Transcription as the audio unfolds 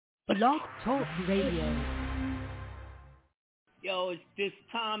Blog Talk Radio. Yo, it's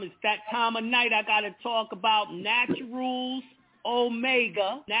that time of night. I gotta talk about Naturals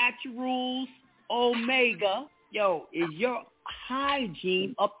Omega. Naturals Omega. Yo, is your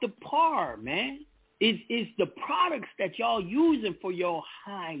hygiene up to par, man? Is the products that y'all using for your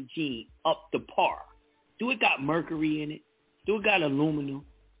hygiene up to par? Do it got mercury in it? Do it got aluminum?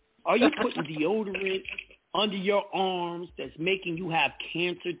 Are you putting deodorant under your arms that's making you have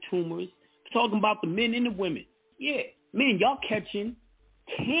cancer tumors? I'm talking about the men and the women. Yeah, men, y'all catching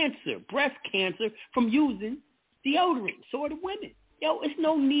cancer, breast cancer, from using deodorant. So are the women. Yo, it's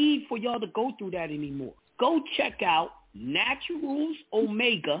no need for y'all to go through that anymore. Go check out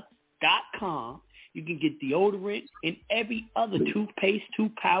naturalsomega.com. You can get deodorant and every other toothpaste,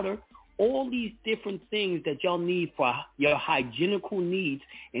 tooth powder, all these different things that y'all need for your hygienical needs.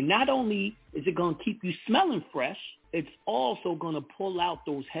 And not only is it going to keep you smelling fresh, it's also going to pull out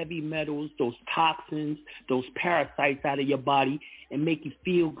those heavy metals, those toxins, those parasites out of your body and make you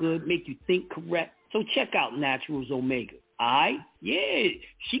feel good, make you think correct. So check out Naturals Omega. All right? Yeah,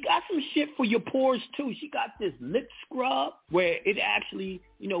 she got some shit for your pores, too. She got this lip scrub where it actually,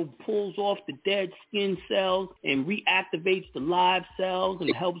 pulls off the dead skin cells and reactivates the live cells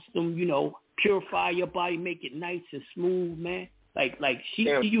and helps them, purify your body, make it nice and smooth, man. Like she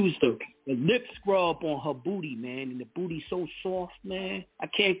used the lip scrub on her booty, man, and the booty's so soft, man. I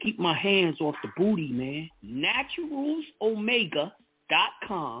can't keep my hands off the booty, man.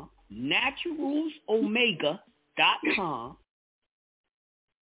 Naturalsomega.com. Naturalsomega.com.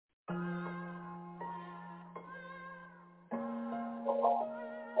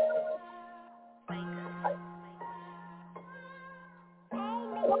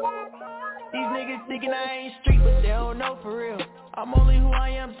 These niggas thinking I ain't street, but they don't know for real. I'm only who I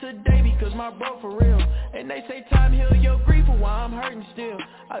am today because my bro for real. And they say time heal your grief, for why I'm hurting still.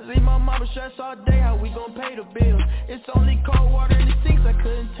 I see my mama stress all day, how we gon' pay the bill? It's only cold water in the sinks, I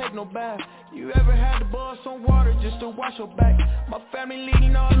couldn't take no bath. You ever had to boil some water just to wash your back? My family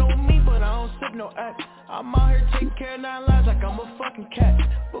leaning all on me, but I don't sip no act. I'm out here taking care of 9 lives like I'm a fucking cat.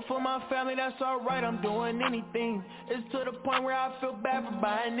 But for my family, that's alright, I'm doing anything. It's to the point where I feel bad for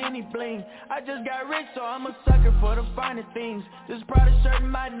buying any bling. I just got rich, so I'm a sucker for the finer things. This Prada shirt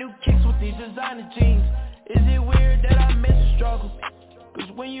and my new kicks with these designer jeans. Is it weird that I miss the struggle? Cause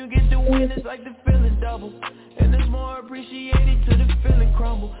when you get the win, it's like the feeling double. And it's more appreciated to the feeling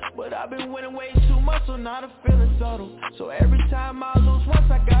crumble. But I've been winning way too much, so now the feeling subtle. So every time I lose once,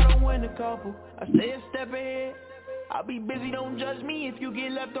 I gotta win a couple. I stay a step ahead. I'll be busy, don't judge me if you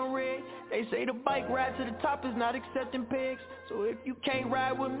get left on red. They say the bike ride to the top is not accepting pigs. So if you can't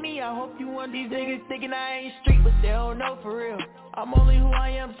ride with me, I hope you want these niggas thinking I ain't street, but they don't know for real. I'm only who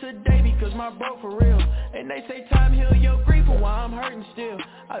I am today because my bro for real. And they say time heal your grief, for why I'm hurting still.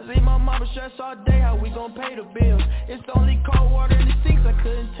 I see my mama stress all day, how we gon' pay the bills? It's only cold water in the sinks, I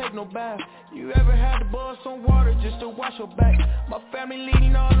couldn't take no bath. You ever had to boil some water just to wash your back? My family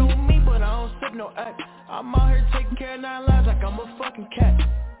leaning all on me, but I don't sip no act. I'm out here taking care of 9 lives like I'm a fucking cat.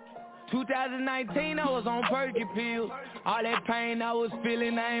 2019, I was on Perky pills. All that pain I was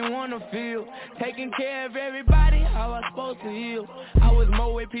feeling, I ain't wanna feel. Taking care of everybody, how I supposed to heal. I was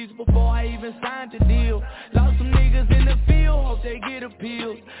more at peace before I even signed the deal. Lost some niggas in the field, hope they get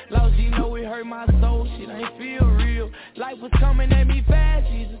appeals. Lost Gino, it hurt my soul, shit ain't feel real. Life was coming at me fast,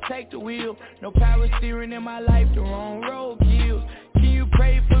 Jesus take the wheel. No power steering in my life, the wrong road kills. Can you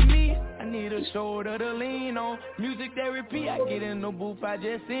pray for me? I need a shoulder to lean on. Music therapy, I get in the booth, I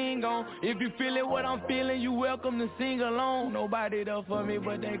just sing on. If you feeling what I'm feeling, you welcome to sing along. Nobody there for me,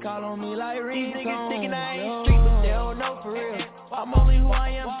 but they call on me like ringtone. These niggas thinking I ain't street, but they don't know for real. I'm only who I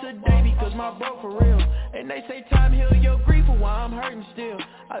am today because my bro for real. And they say time heal your grief, for why I'm hurting still.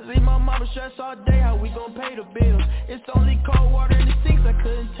 I see my mama stress all day, how we gon' pay the bills? It's only cold water in the sinks, I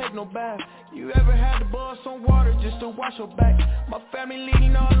couldn't take no bath. You ever had to boil some water just to wash your back? My family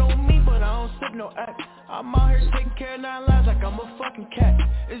leaning all on me, but I don't sip no act. I'm out here taking care of 9 lives like I'm a fucking cat.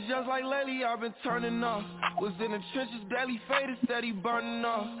 It's just like lately I've been turning off. Was in the trenches, barely faded, steady burning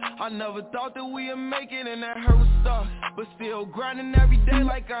off. I never thought that we'd make it and that hurt was stuff. But still grinding every day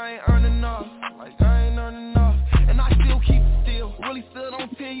like I ain't earning enough. Like I ain't earning enough. And I still keep it still. Really stood on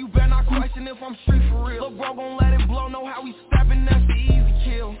 10, you better not question if I'm street for real. Lil' bro gon' let it blow, know how we steppin', that's the easy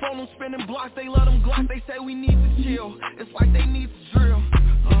kill. Phone them spinning blocks, they let them glock, they say we need to chill. It's like they need to drill.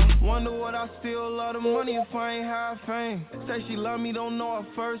 Wonder what I still love the money if I ain't have fame. Say she love me, don't know her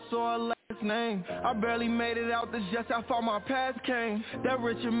first or her last name. I barely made it out this just how far my past came. That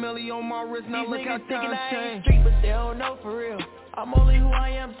Richard Millie on my wrist, now look how times change. These niggas thinking I ain't street, but they don't know for real. I'm only who I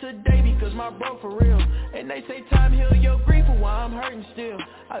am today because my bro for real. And they say time heal your grief for why I'm hurting still.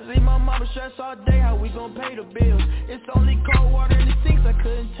 I see my mama stress all day, how we gon' pay the bills? It's only cold water in the sinks, I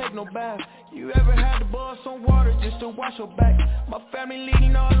couldn't take no bath. You ever had to boil some water just to wash your back? My family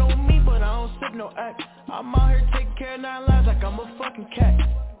leaning all on me, but I don't sip no act. I'm out here taking care of 9 lives like I'm a fucking cat.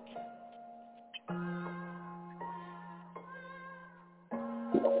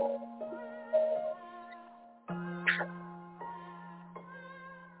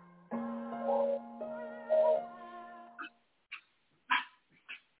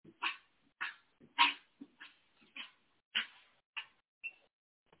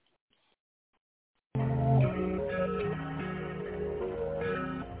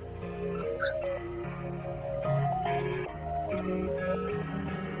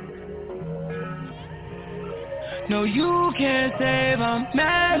 No, you can't save, I'm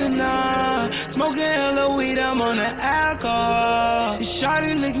mad enough. Smoking hella weed, I'm on the alcohol.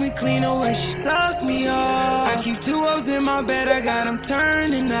 Shawty lick me clean away, she suck me off. I keep 2 O's in my bed, I got them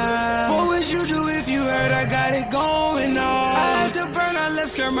turning up. What would you do if you heard I got it going on? I had to burn, I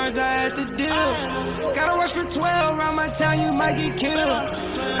left Kermers, I had to deal. Gotta watch for 12, around my town you might get killed.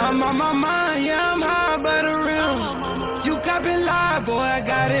 I'm on my mind, yeah, I'm high by the rim. You copping live, boy, I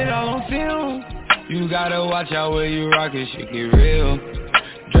got it all on film. You gotta watch out where you rock it, shit get real.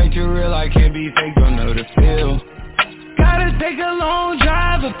 Drink too real, I can't be fake, don't know the feel. Gotta take a long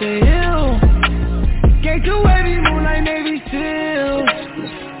drive up the hill. Gang too heavy, move like Navy SEALs.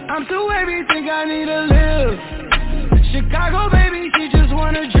 I'm too heavy, think I need a lift. Chicago baby, she just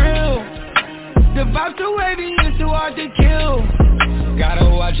wanna drill. The vibe too heavy, it's too hard to kill. Gotta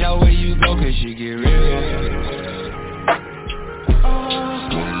watch out where you go, cause she get real.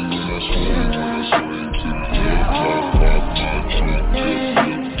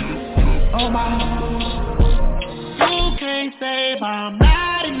 Oh my, you can't save, I'm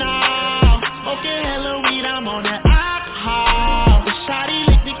mad enough. Okay, hella weed, I'm on that alcohol. The shawty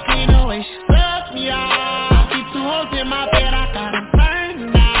lick me clean away, she sucked me off. I keep 2 hoes in my bed, I got them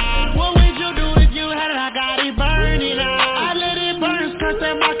burning out. What would you do if you had it? I got it burning out. I let it burn, cause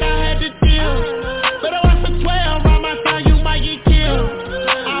that mark I had to deal. But I watch for 12, around my time you might get killed.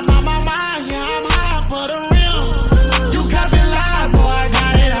 I'm on my mind, yeah, I'm high for the real. You got me live, boy, I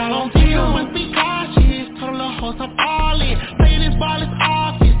got it all on film. Must be cautious, told her host I'm all in. Play this ball is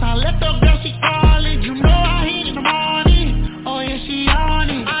office, I left the girl, she calling. You know I hit in the morning, oh yeah, she on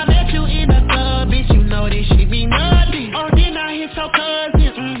it. I met you in the club, bitch, you know this shit be nothing. Oh, then I hit your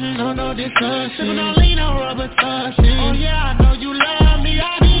cousin, no discussion. Sippin' on lean, no rubber cushion. Oh yeah, I know you love me,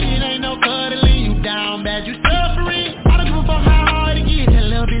 I mean it ain't no cuddling. You down bad, you suffering. I don't give a fuck how hard it get, that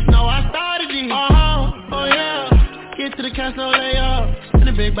little bitch know I started it. Oh yeah, get to the castle, lay up. In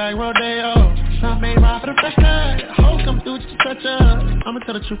the big bag rodeo, shot made right for the fresh cut. Hoes come through just to touch up. I'ma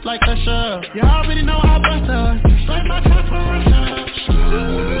tell the truth like Usher. You already know I bust her. You straight my top for Russia.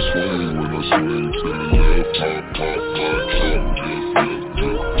 When I swing to the left, pop, pop, pop,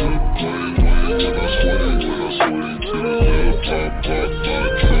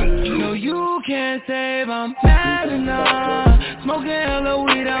 no, you can't save, I'm mad enough. Smoking hella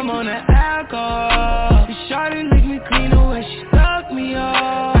weed, I'm on the alcohol. Shawty lick me clean away, she suck me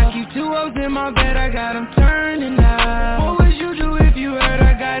off. I keep 2 O's in my bed, I got them turning out. What would you do if you heard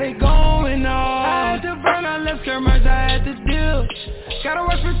I got it going on? I had to burn, I left Kermers, I had to deal. Gotta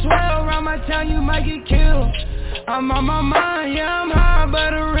watch for 12, around my town you might get killed. I'm on my mind, yeah, I'm high by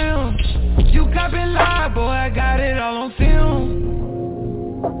the rim. You copping live, boy, I got it all on film.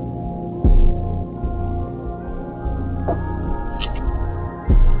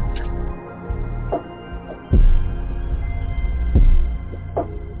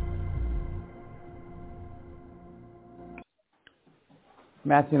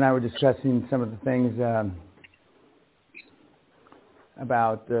 Matthew and I were discussing some of the things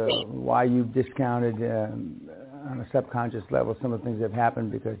about why you've discounted on a subconscious level some of the things that have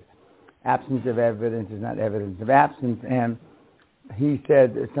happened because absence of evidence is not evidence of absence. And he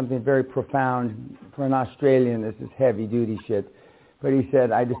said something very profound for an Australian. This is heavy duty shit. But he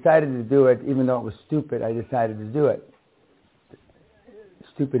said, I decided to do it even though it was stupid. I decided to do it.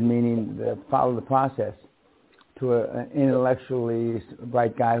 Stupid meaning follow the process. To an intellectually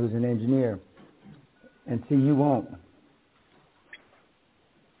bright guy who's an engineer. And see, you won't.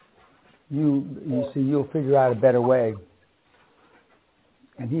 You see, you'll figure out a better way.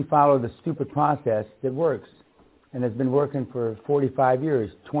 And he followed a stupid process that works and has been working for 45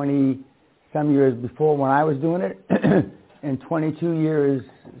 years, 20-some years before when I was doing it, and 22 years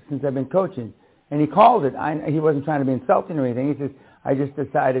since I've been coaching. And he called it. He wasn't trying to be insulting or anything. He says, I just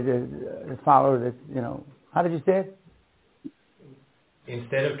decided to follow this, you know. How did you say it?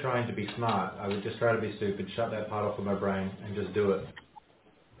 instead of trying to be smart, I would just try to be stupid, shut that part off of my brain, and just do it.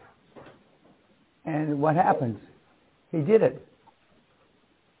 And what happens? He did it.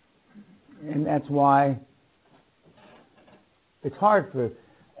 And that's why it's hard for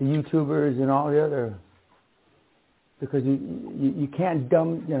the YouTubers and all the other, because you can't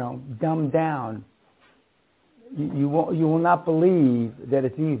dumb down. You will not believe that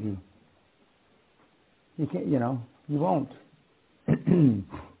it's easy. You can't, you won't.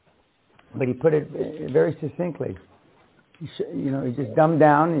 But he put it very succinctly. He just dumbed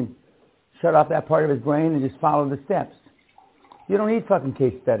down and shut off that part of his brain and just follow the steps. You don't need fucking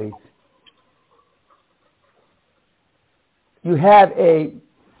case studies. You have a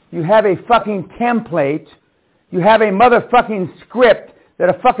fucking template. You have a motherfucking script that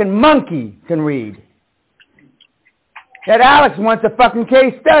a fucking monkey can read. That Alex wants a fucking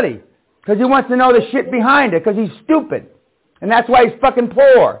case study because he wants to know the shit behind it because he's stupid. And that's why he's fucking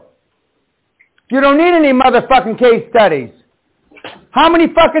poor. You don't need any motherfucking case studies. How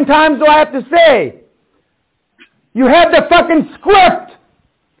many fucking times do I have to say? You have the fucking script.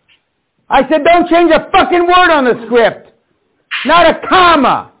 I said don't change a fucking word on the script. Not a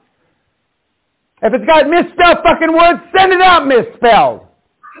comma. If it's got misspelled fucking words, send it out misspelled.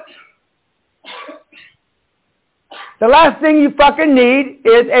 The last thing you fucking need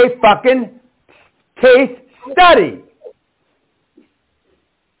is a fucking case study.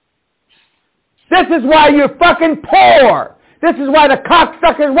 This is why you're fucking poor. This is why the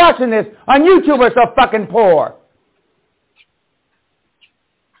cocksuckers watching this on YouTube are so fucking poor.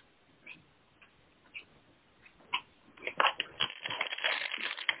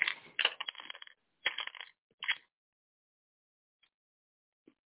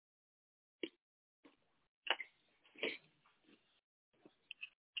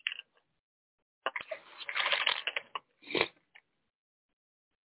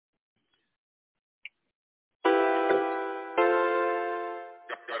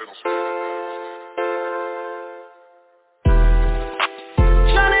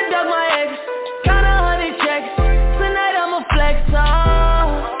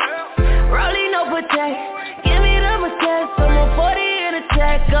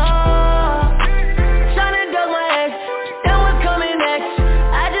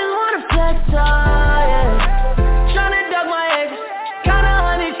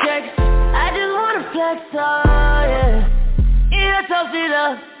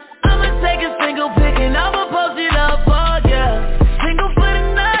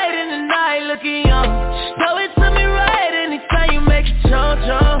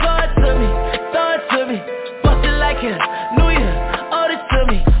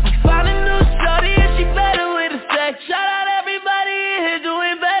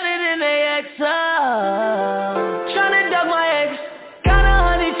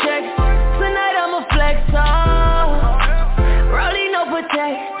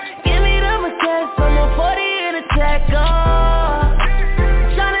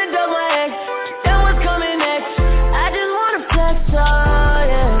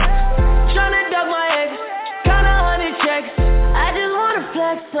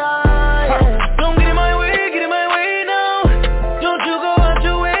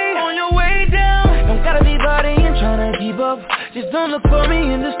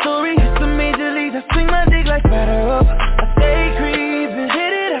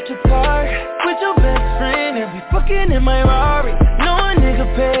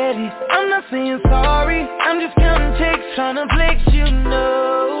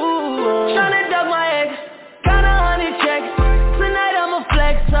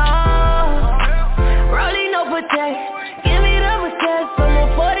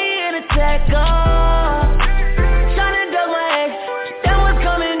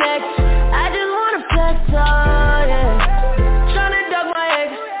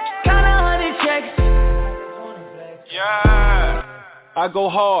 I go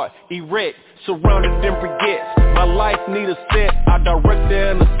hard, erect, surrounded in briquettes. My life need a set, I direct it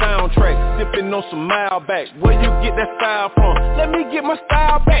in the soundtrack. Sipping on some Malbec, where you get that style from? Let me get my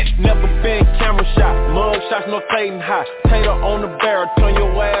style back. Never been camera shot, mug shots no fading high. Tater on the barrel, turn your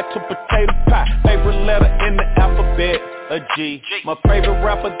ass to potato pie. Favorite letter in the alphabet, a G. My favorite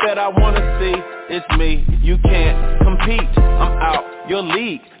rapper that I wanna see is me. You can't compete, I'm out your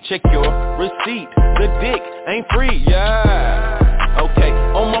league. Check your receipt, the dick ain't free, yeah. Okay,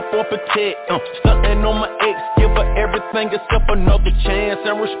 on my forfeit, stuntin' on my ex, give her everything except another chance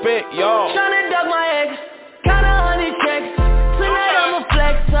and respect, y'all. Tryna duck my ex, kinda honey checks. Tonight I'ma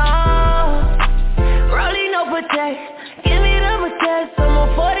flex, rolling no protect. Give me the protect, I'm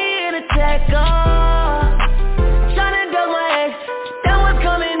on 40 in a tech, tryna duck my ex. That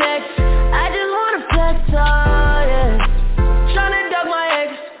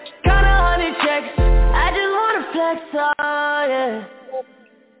excited.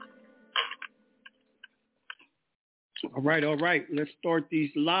 All right. Let's start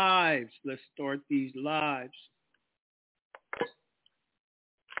these lives.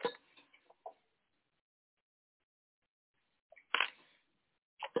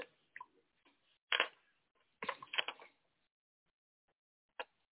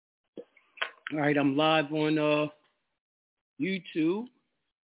 All right, I'm live on YouTube,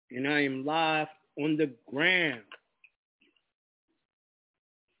 and I am live on the gram.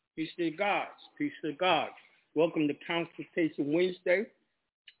 Peace to God. Welcome to Consultation Wednesday,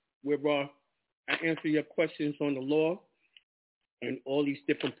 where I answer your questions on the law and all these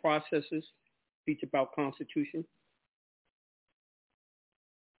different processes, teach about Constitution,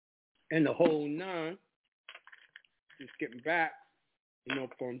 and the whole nine. Just getting back,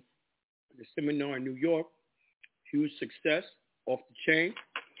 from the seminar in New York. Huge success, off the chain.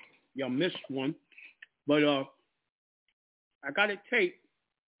 Y'all missed one. But I got it taped.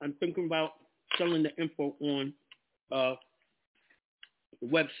 I'm thinking about selling the info on the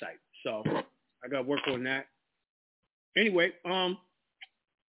website. So I got to work on that. Anyway, I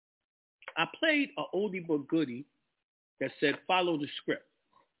played an oldie but goodie that said follow the script.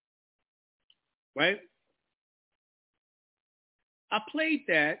 Right? I played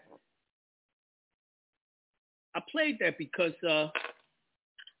that because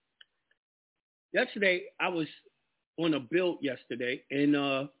yesterday I was on a build yesterday, and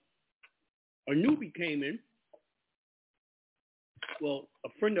a newbie came in. Well, a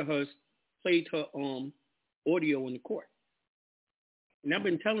friend of hers played her audio in the court. And I've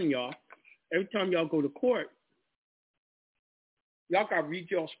been telling y'all, every time y'all go to court, y'all got to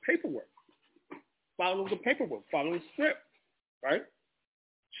read y'all's paperwork. Follow the paperwork, follow the script, right?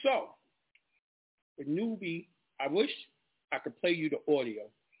 So, the newbie, I wish I could play you the audio,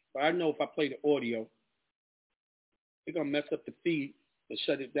 but I know if I play the audio, they're going to mess up the feed and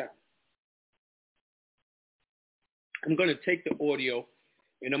shut it down. I'm going to take the audio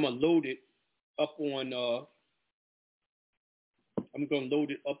and I'm going to load it up on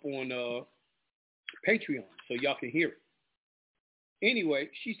Patreon so y'all can hear it. Anyway,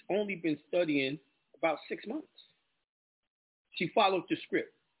 she's only been studying about 6 months. She followed the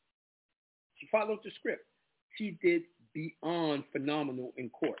script. She did beyond phenomenal in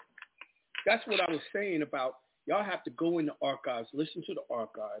court. That's what I was saying about y'all have to go in the archives, listen to the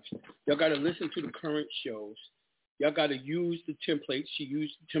archives. Y'all got to listen to the current shows. Y'all got to use the templates. She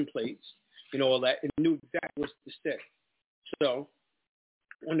used the templates and all that and knew exactly what to say. So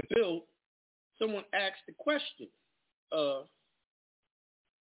on the bill, someone asked the question, how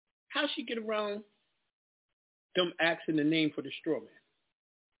she get around them asking the name for the straw man?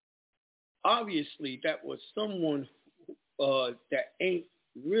 Obviously, that was someone that ain't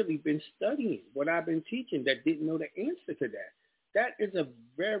really been studying what I've been teaching, that didn't know the answer to that. That is a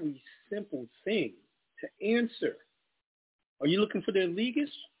very simple thing to answer. Are you looking for the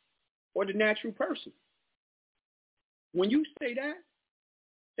illegist or the natural person? When you say that,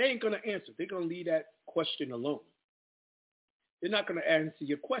 they ain't going to answer. They're going to leave that question alone. They're not going to answer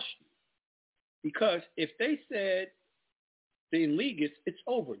your question. Because if they said the illegist, it's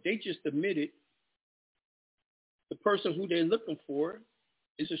over. They just admitted the person who they're looking for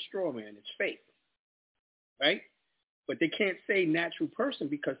is a straw man. It's fake, right? But they can't say natural person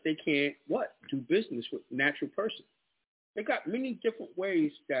because they can't, do business with natural person. They got many different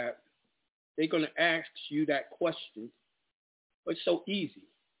ways that they're going to ask you that question, but it's so easy.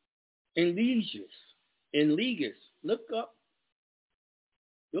 Illegist, look that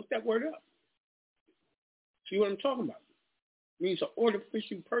word up. See what I'm talking about? It means an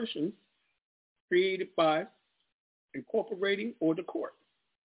artificial person created by incorporating or the court.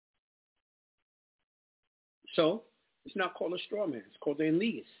 So it's not called a straw man. It's called an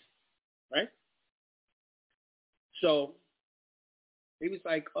illegist, right? So it was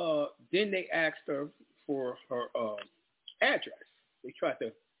like, then they asked her for her address. They tried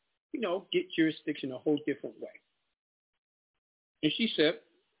to, get jurisdiction a whole different way. And she said,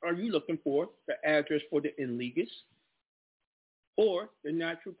 are you looking for the address for the illegist or the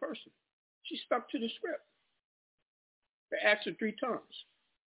natural person? She stuck to the script. They asked her 3 times.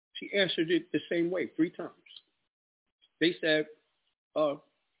 She answered it the same way 3 times. They said,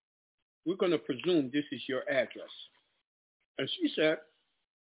 we're going to presume this is your address. And she said,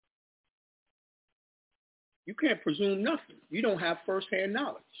 you can't presume nothing. You don't have firsthand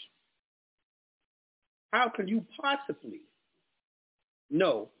knowledge. How can you possibly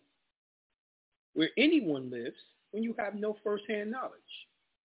know where anyone lives when you have no firsthand knowledge?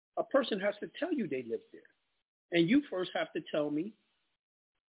 A person has to tell you they live there. And you first have to tell me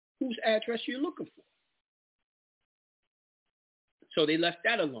whose address you're looking for. So they left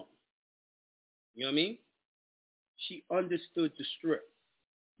that alone. You know what I mean? She understood the script.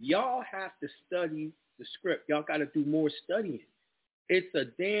 Y'all have to study the script. Y'all got to do more studying. It's a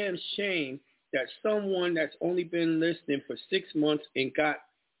damn shame that someone that's only been listening for 6 months and got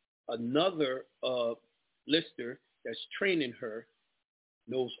another lister that's training her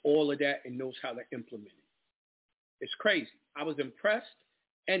knows all of that and knows how to implement it. It's crazy. I was impressed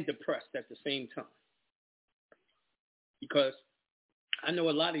and depressed at the same time because I know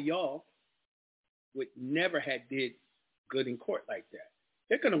a lot of y'all would never have did good in court like that.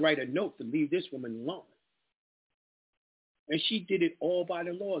 They're going to write a note to leave this woman alone. And she did it all by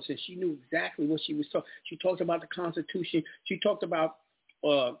the laws, and she knew exactly what she was talking. She talked about the Constitution. She talked about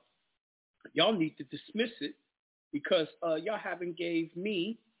y'all need to dismiss it because y'all haven't gave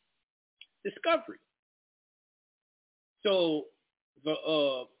me discovery. So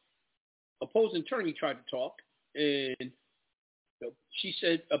the opposing attorney tried to talk, and she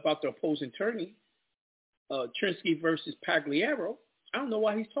said about the opposing attorney, Trinsky versus Pagliaro, I don't know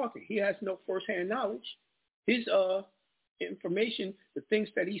why he's talking. He has no firsthand knowledge. His information, the things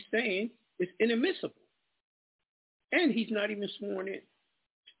that he's saying, is inadmissible. And he's not even sworn in.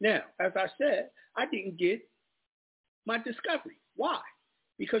 Now, as I said, I didn't get my discovery. Why?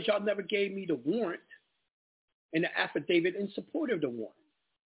 Because y'all never gave me the warrant and the affidavit in support of the warrant.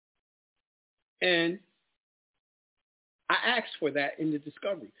 And I asked for that in the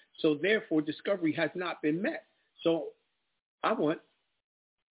discovery. So therefore, discovery has not been met. So I want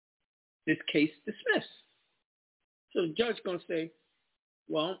this case dismissed. So the judge's going to say,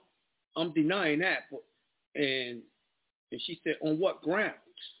 well, I'm denying that. And she said, on what grounds?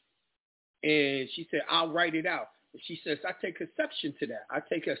 And she said, I'll write it out. And she says, I take exception to that. I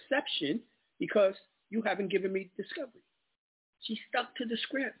take exception because you haven't given me discovery. She stuck to the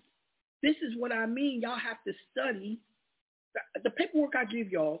script. This is what I mean. Y'all have to study. The paperwork I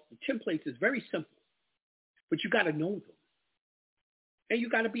give y'all, the templates, is very simple. But you got to know them. And you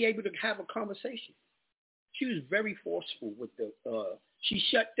got to be able to have a conversation. She was very forceful with she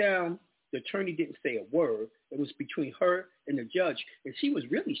shut down, the attorney didn't say a word. It was between her and the judge. And she was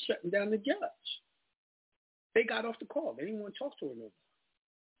really shutting down the judge. They got off the call. They didn't want to talk to her no more.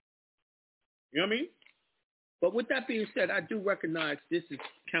 You know what I mean? But with that being said, I do recognize this is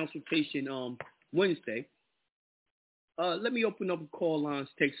consultation Wednesday. Let me open up a call lines,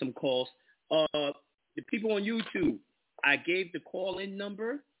 take some calls. The people on YouTube, I gave the call-in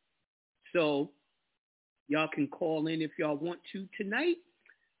number. So y'all can call in if y'all want to tonight.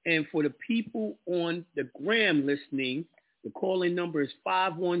 And for the people on the gram listening, the call-in number is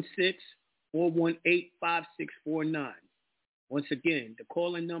 516-418-5649. Once again, the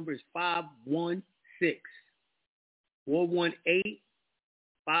call-in number is 516-418-5649.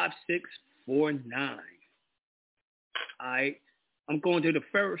 All right. I'm going to the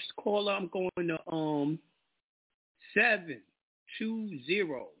first caller. I'm going to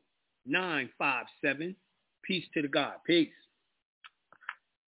 720-957. Peace to the God. Peace.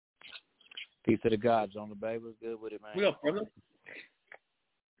 Peace to the God, Jonah Baby. What's good with it, man? What up, brother?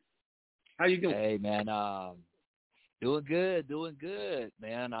 How you doing? Hey, man. Doing good,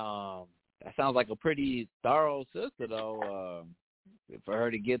 man. That sounds like a pretty thorough sister, though, for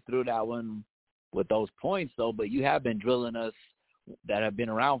her to get through that one with those points, though. But you have been drilling us that have been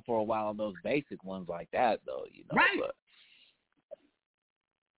around for a while on those basic ones like that, though, you know. Right. But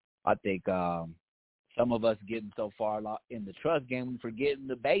I think some of us getting so far in the trust game, we forgetting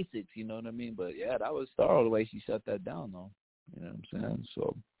the basics, you know what I mean? But, yeah, that was thorough the way she shut that down, though. You know what I'm saying?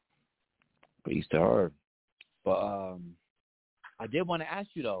 So, peace to her. But I did want to ask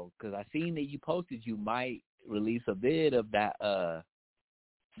you, though, because I seen that you posted you might release a bit of that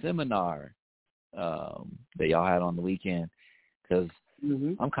seminar that y'all had on the weekend, because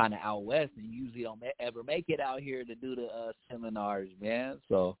I'm kind of out west and usually don't ever make it out here to do the seminars, man.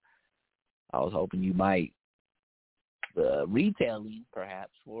 So I was hoping you might retailing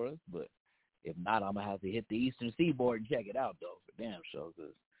perhaps for us, but if not, I'm going to have to hit the Eastern Seaboard and check it out, though, for damn sure,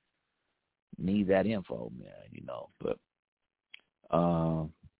 because need that info, man, you know. But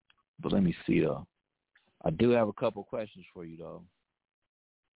let me see, though. I do have a couple questions for you, though.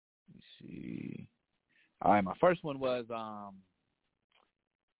 Let me see. All right, my first one was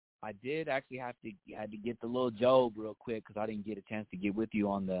I did actually had to get the little Job real quick because I didn't get a chance to get with you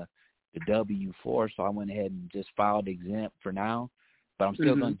on the W-4, so I went ahead and just filed exempt for now. But I'm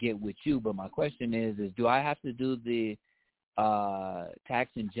still going to get with you. But my question is do I have to do the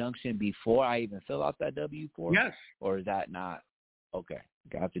tax injunction before I even fill out that W-4? Yes. Or is that not? Okay.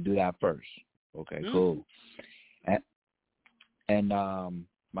 I have to do that first. Okay, cool. And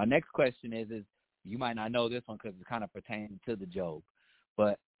my next question is you might not know this one because it's kind of pertaining to the Job.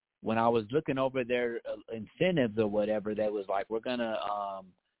 But when I was looking over their incentives or whatever, that was like, we're going to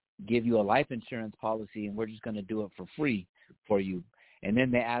give you a life insurance policy and we're just going to do it for free for you. And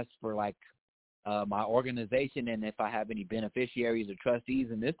then they asked for like my organization and if I have any beneficiaries or trustees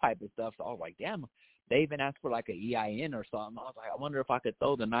and this type of stuff. So I was like, damn, they even asked for like an EIN or something. I was like, I wonder if I could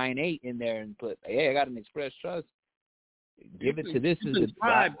throw the 9-8 in there and put, hey, I got an express trust. Give it to this.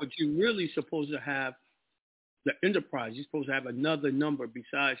 But you're really supposed to have the enterprise. You're supposed to have another number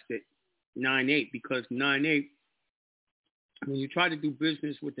besides the 9-8 because 9-8, when you try to do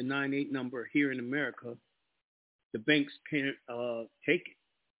business with the 9-8 number here in America, the banks can't take it.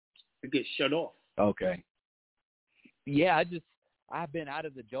 It gets shut off. Okay. Yeah, I've been out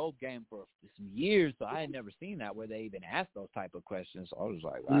of the Job game for some years, so I had never seen that where they even asked those type of questions. So I was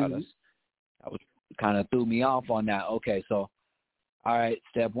like, wow, that was kind of threw me off on that. Okay, so all right,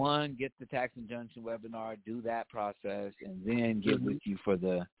 step one, get the tax injunction webinar, do that process, and then get with you for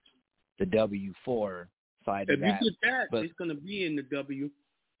the W-4 side of that. If you get that, it's going to be in the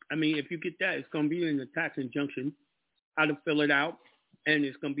if you get that, it's going to be in the tax injunction, how to fill it out, and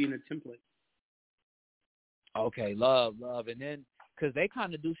it's going to be in the template. Okay, love. And then, because they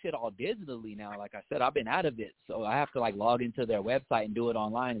kind of do shit all digitally now. Like I said, I've been out of it, so I have to like log into their website and do it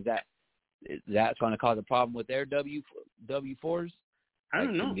online. Is that going to cause a problem with their W-4s? I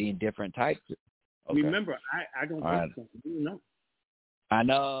don't know. Being different types. Okay. Remember, I don't think so. I don't know. I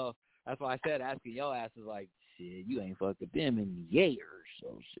know. That's why I said asking your ass is like, shit, you ain't fucked with them in years.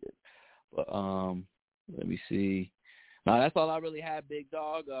 So shit. But let me see. No, that's all I really had, big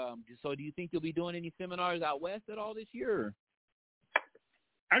dog. So do you think you'll be doing any seminars out west at all this year?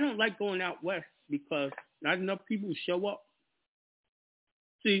 I don't like going out west because not enough people show up.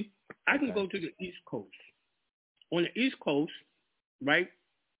 See, I can go to the East Coast. On the East Coast, right,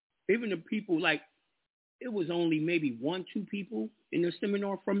 even the people, like, it was only maybe 1-2 people in the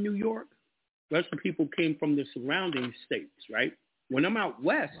seminar from New York. The rest of the people came from the surrounding states, right? When I'm out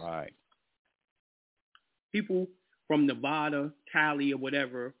west, people from Nevada, Cali, or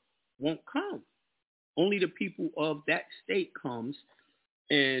whatever won't come. Only the people of that state comes,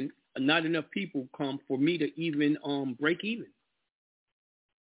 and not enough people come for me to even break even.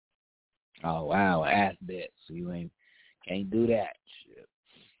 Oh, wow, ass bet. So you can't do that shit.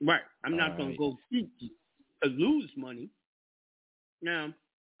 Right. I'm not going to go to lose money. Now,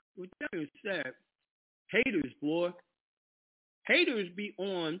 with that being said, haters, boy. Haters be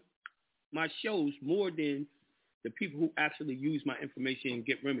on my shows more than the people who actually use my information and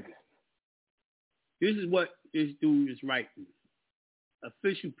get remedies. This is what this dude is writing.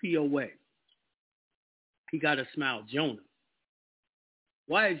 Official POA. He got to smile, Jonah.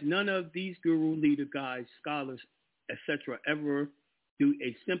 Why is none of these guru leader guys, scholars, etc. ever do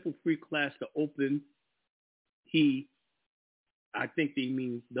a simple free class to open I think they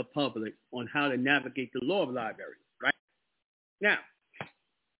mean the public, on how to navigate the law library, right? Now,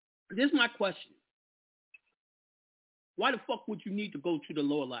 this is my question. Why the fuck would you need to go to the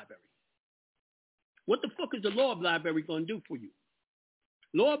law library? What the fuck is the law library going to do for you?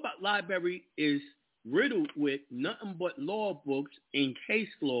 Law library is riddled with nothing but law books and case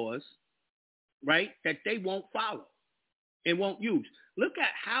laws, right, that they won't follow and won't use. Look at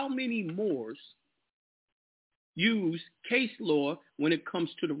how many Moors use case law when it comes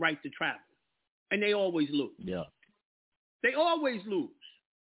to the right to travel. And they always lose. Yeah. They always lose.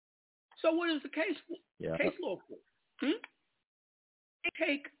 So what is the case law for? They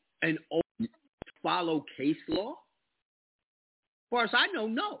take an oath to follow case law? As far as I know,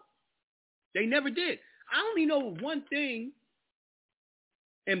 no. They never did. I only know one thing,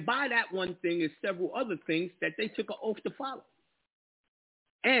 and by that one thing is several other things that they took an oath to follow.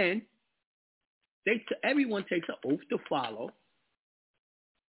 And everyone takes an oath to follow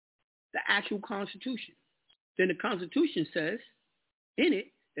the actual Constitution. Then the Constitution says in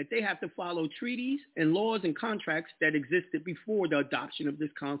it that they have to follow treaties and laws and contracts that existed before the adoption of this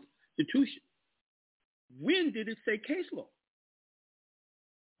Constitution. When did it say case law?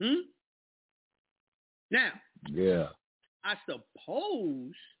 Now, I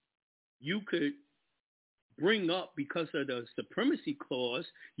suppose you could bring up, because of the supremacy clause,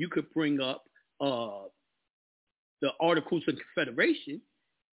 you could bring up the Articles of Confederation,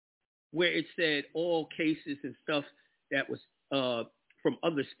 where it said all cases and stuff that was from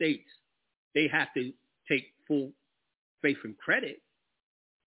other states, they have to take full faith and credit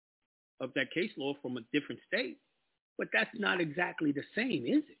of that case law from a different state. But that's not exactly the same,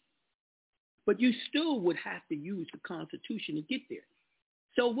 is it? But you still would have to use the Constitution to get there.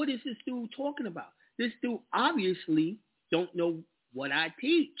 So what is this dude talking about? This dude obviously don't know what I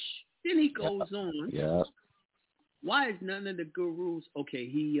teach. Then he goes on. Yeah. Why is none of the gurus? Okay,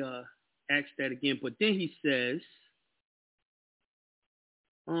 he asked that again, but then he says,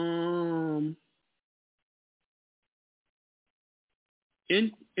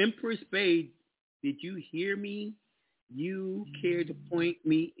 Empress Bay, did you hear me? You care to point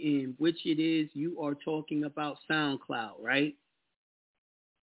me in which it is you are talking about SoundCloud, right?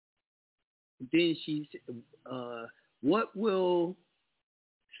 Then she said, what will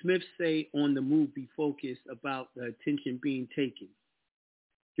Smith say on the movie Focus about the attention being taken?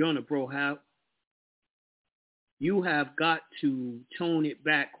 Jonah, bro, you have got to tone it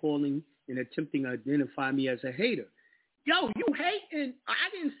back, calling and attempting to identify me as a hater. Yo, you hating. I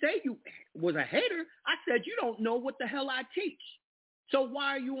didn't say you was a hater. I said you don't know what the hell I teach. So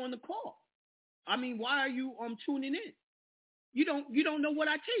why are you on the call? I mean, why are you tuning in? You don't know what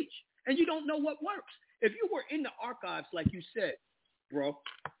I teach, and you don't know what works. If you were in the archives, like you said, bro,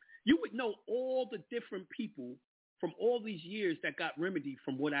 you would know all the different people from all these years that got remedy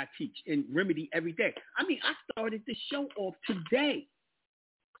from what I teach and remedy every day. I mean, I started this show off today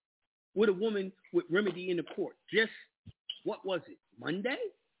with a woman with remedy in the court. Just, what was it, Monday?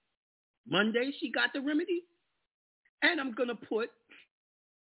 Monday she got the remedy. And I'm going to put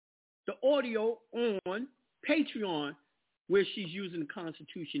the audio on Patreon where she's using the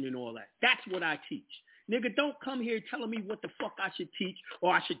Constitution and all that. That's what I teach. Nigga, don't come here telling me what the fuck I should teach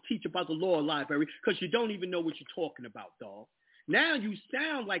or I should teach about the law library because you don't even know what you're talking about, dog. Now you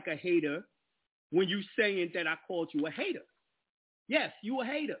sound like a hater when you saying that I called you a hater. Yes, you a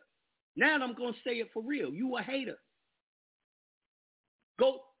hater. Now I'm going to say it for real. You a hater.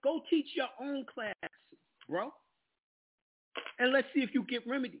 Go teach your own class, bro. And let's see if you get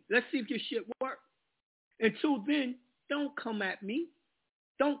remedy. Let's see if your shit works. Until then, don't come at me.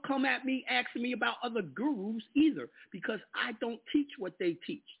 Don't come at me asking me about other gurus either, because I don't teach what they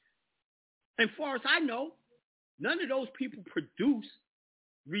teach. And far as I know, none of those people produce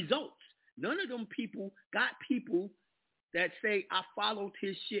results. None of them people got people that say, I followed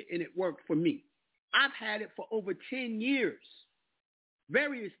his shit and it worked for me. I've had it for over 10 years.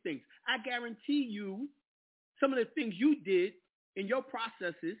 Various things. I guarantee you some of the things you did in your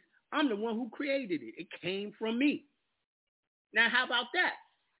processes, I'm the one who created it. It came from me. Now, how about that?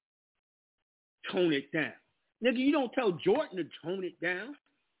 Tone it down. Nigga, you don't tell Jordan to tone it down.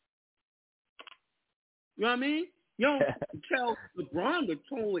 You know what I mean? You don't tell LeBron to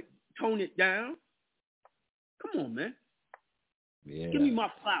tone it down. Come on, man. Yeah. Give me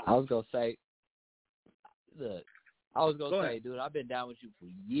my flowers. I was going to say, dude, I've been down with you for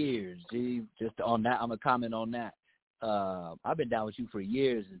years, G. Just on that, I'm going to comment on that. I've been down with you for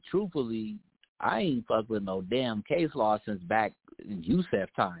years, and truthfully, I ain't fucked with no damn case law since back in Youssef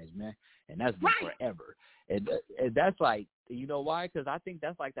times, man. And that's been forever. And that's like, you know why? Because I think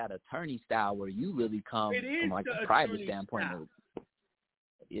that's like that attorney style where you really come from like a private standpoint.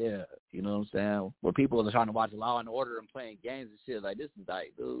 Yeah, you know what I'm saying? Where people are trying to watch Law and Order and playing games and shit. Like, this is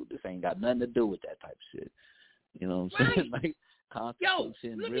like, dude, this ain't got nothing to do with that type of shit. You know what I'm saying? Like,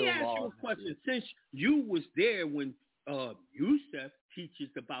 constitution, let real me ask you a question. Since you was there when Youssef teaches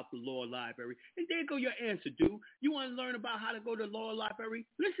about the law library, and there go your answer, dude. You want to learn about how to go to the law library?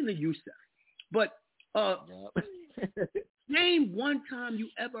 Listen to Youssef. But name one time you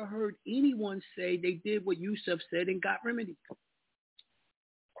ever heard anyone say they did what Youssef said and got remedy.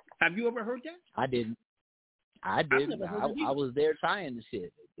 Have you ever heard that? I didn't. I was there trying the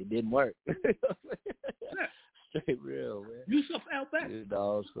shit. It didn't work. Straight real, man. Youssef Al-Beck.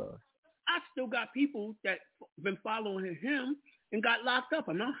 So. I still got people that been following him and got locked up.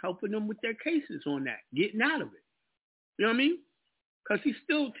 I'm not helping them with their cases on that, getting out of it. You know what I mean? Because he's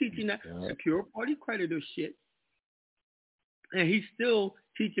still teaching that secure party creditor shit. And he's still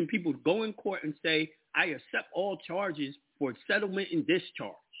teaching people to go in court and say, I accept all charges for settlement and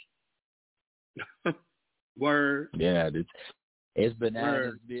discharge. Word. Yeah, it's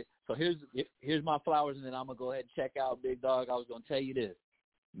bananas. So here's my flowers, and then I'm going to go ahead and check out, big dog. I was going to tell you this.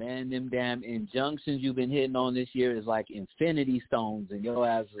 Man, them damn injunctions you've been hitting on this year is like infinity stones, and your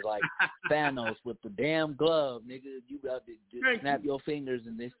ass is like Thanos with the damn glove, nigga. You got to just snap your fingers,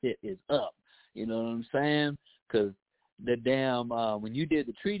 and this shit is up. You know what I'm saying? Because the damn, when you did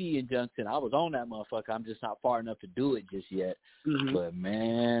the treaty injunction, I was on that motherfucker. I'm just not far enough to do it just yet. Mm-hmm. But,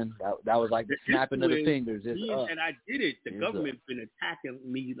 man, that was like the snapping of the fingers. It's up. And I did it. The government's been attacking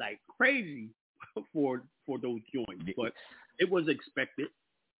me like crazy for those joints. But it was expected.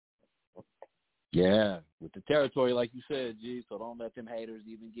 Yeah, with the territory, like you said, G, so don't let them haters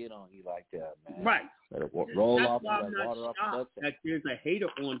even get on you like that, man. Right. Let it roll that's off why like water off the duck. That there's a hater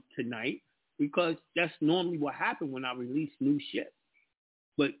on tonight, because that's normally what happens when I release new shit.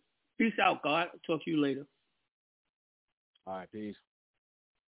 But Peace out, God. Talk to you later. All right, peace.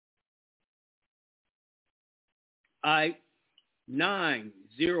 All right, 901-631.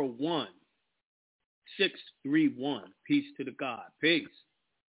 Peace to the God. Peace.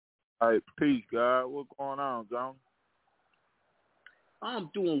 All right, peace, God. What's going on, John? I'm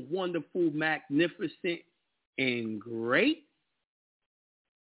doing wonderful, magnificent, and great.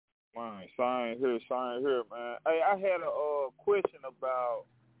 Man, sign here, man. Hey, I had a question about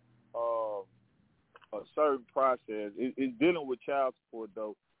a certain process. It's dealing with child support,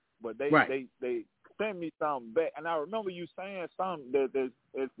 though. But they sent me something back, and I remember you saying something that's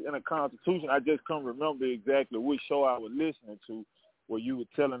in a constitution. I just can't remember exactly which show I was listening to, where you were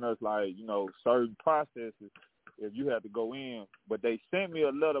telling us, like, you know, certain processes if you had to go in. But they sent me a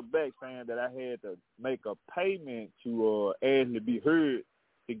letter back saying that I had to make a payment to actually be heard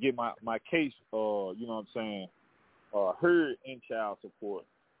to get my case, you know what I'm saying, heard in child support.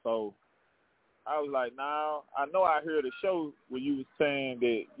 So I was like, nah, I know I heard a show where you was saying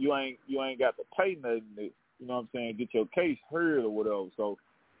that you ain't got to pay nothing to, you know what I'm saying, get your case heard or whatever. So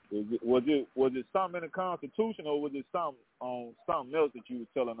was it something in the Constitution, or was it something else that you was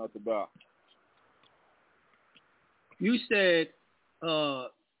telling us about? You said,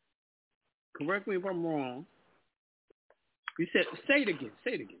 correct me if I'm wrong. You said, say it again.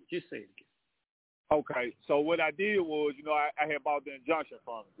 Just say it again. Okay, so what I did was, you know, I had bought the injunction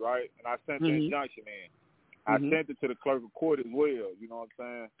from it, right? And I sent the injunction in. I sent it to the clerk of court as well, you know what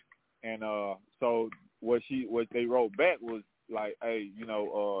I'm saying? And so what they wrote back was like, hey, you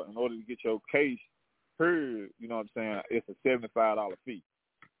know, in order to get your case heard, you know what I'm saying, it's a $75 fee.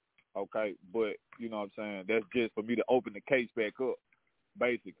 Okay, but, you know what I'm saying, that's just for me to open the case back up,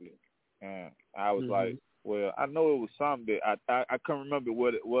 basically. And I was like, well, I know it was something that I couldn't remember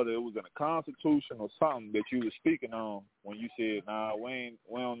whether it was in the Constitution or something that you were speaking on when you said, nah, we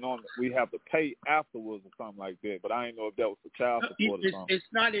don't know, we have to pay afterwards or something like that. But I didn't know if that was for child support or something. It's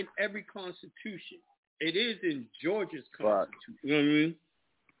not in every constitution. It is in Georgia's constitution. Right. You know what I mean?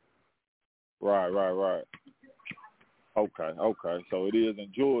 Right. Okay. So it is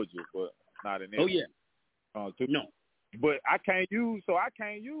in Georgia, but not in every constitution. No. But I can't use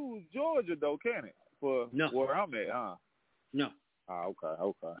Georgia though, can it? For where I'm at, huh? No.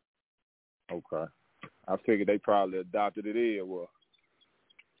 Okay. I figured they probably adopted it in. Well,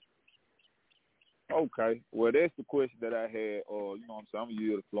 okay. Well, that's the question that I had. You know what I'm saying? I'm going to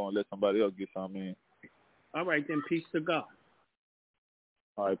yield the floor and let somebody else get something in. All right, then. Peace to God.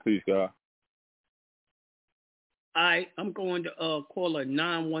 All right, peace, God. I'm going to caller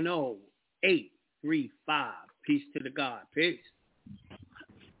 910-835. Peace to the God. Peace.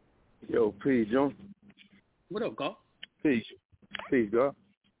 Yo, peace, John. What up, God? Peace, God.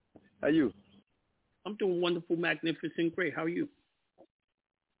 How you? I'm doing wonderful, magnificent, great. How are you?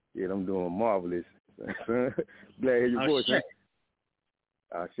 Yeah, I'm doing marvelous. Glad to hear your voice, man.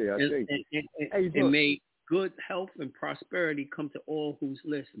 I say. And may good health and prosperity come to all who's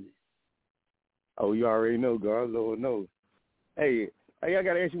listening. Oh, you already know, God. Lord knows. Hey, I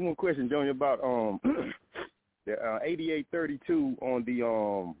got to ask you one question, John, about the 8832 on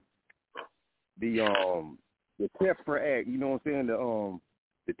the TEFRA Act. You know what I'm saying?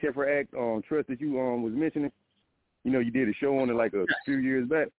 The TEFRA Act trust that you was mentioning. You know, you did a show on it like a few years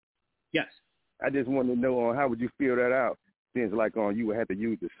back. Yes. I just wanted to know how would you fill that out, since like you would have to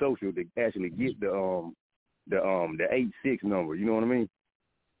use the social to actually get the 86 number. You know what I mean?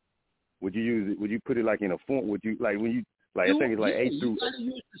 Would you use it? Would you put it like in a form? Would you like when you like? I think it's like 8 through. You got to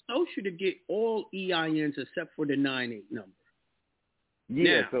use the social to get all EINs except for the 98 number.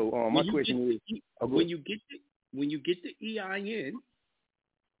 Yeah. Now, so my question is, when you get the EIN,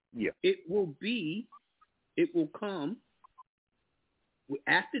 it will come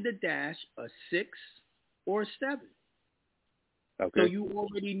after the dash a 6 or a 7. Okay. So you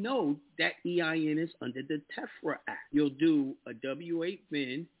already know that EIN is under the TEFRA Act. You'll do a W-8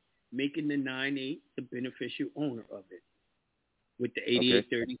 VIN, making the 98 the beneficial owner of it with the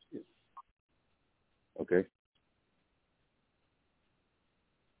 8832. Okay.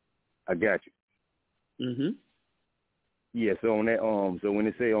 I got you. Mhm. Yeah. So on that, so when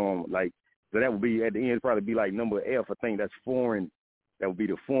they say like, so that would be at the end probably be like number F. I think that's foreign. That would be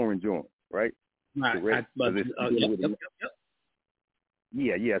the foreign joint, right? Right. Yep.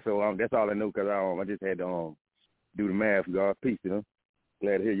 Yeah. So that's all I know because I just had to do the math. God, peace to them.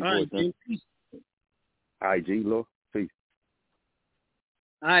 Glad to hear your voice, man. Peace. All right, G, Lord, peace.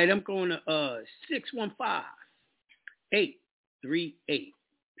 All right, I'm going to 615-838.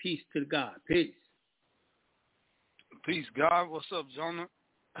 Peace to God. Peace. Peace, God. What's up, Jonah?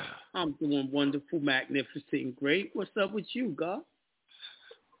 I'm doing wonderful, magnificent, and great. What's up with you, God?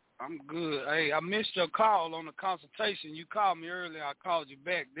 I'm good. Hey, I missed your call on the consultation. You called me earlier. I called you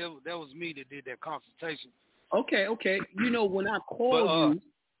back. That was me that did that consultation. Okay. You know, when I call you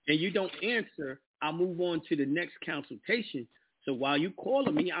and you don't answer, I move on to the next consultation. So while you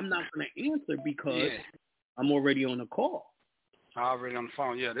calling me, I'm not going to answer because I'm already on the call. Already on the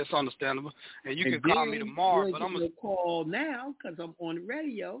phone. Yeah, that's understandable. And you can call me tomorrow. But I'm going to call now because I'm on the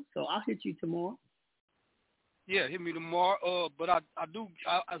radio. So I'll hit you tomorrow. Yeah, hit me tomorrow. But I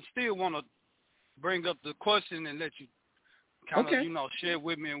still want to bring up the question and let you kind of, share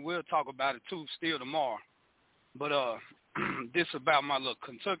with me, and we'll talk about it too still tomorrow. But this about my little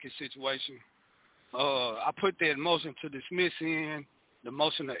Kentucky situation. I put that motion to dismiss in, the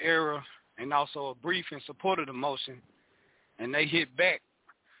motion of error, and also a brief in support of the motion. And they hit back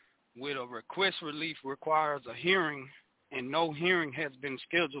with a request relief requires a hearing, and no hearing has been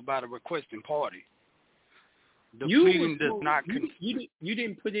scheduled by the requesting party. The pleading does not... You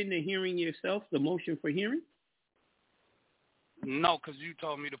didn't put in the hearing yourself, the motion for hearing? No, because you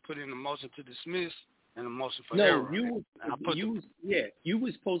told me to put in the motion to dismiss and a motion for error. You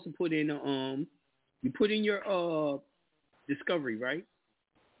was supposed to put in you put in your discovery, right?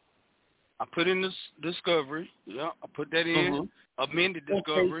 I put in this discovery. Yeah, I put that in. Amended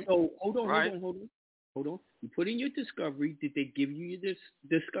discovery. Okay, so hold on. You put in your discovery. Did they give you this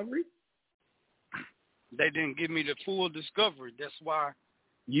discovery? They didn't give me the full discovery. That's why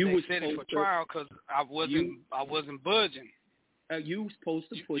you they set it for trial, because I wasn't budging. You were supposed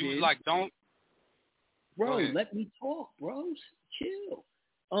to put in. You was like, don't. Bro, let me talk, bro.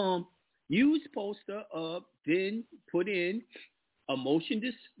 Chill. You were supposed to then put in a motion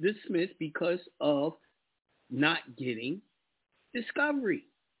dismissed because of not getting discovery.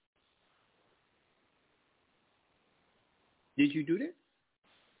 Did you do that?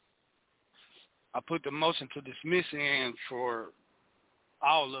 I put the motion to dismiss in for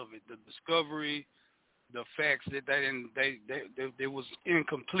all of it, the discovery, the facts that they was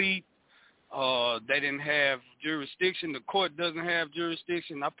incomplete. They didn't have jurisdiction. The court doesn't have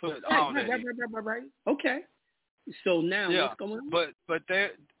jurisdiction. I put all that. Right. Okay. So now what's going on? But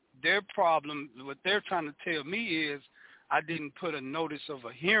their problem, what they're trying to tell me is I didn't put a notice of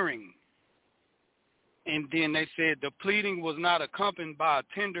a hearing. And then they said the pleading was not accompanied by a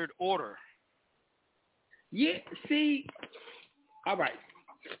tendered order. Yeah, see, all right.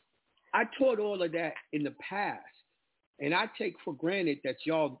 I taught all of that in the past, and I take for granted that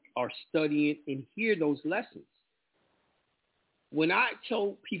y'all are studying and hear those lessons. When I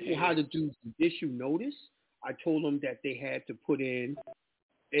told people how to do judicial notice, I told them that they had to put in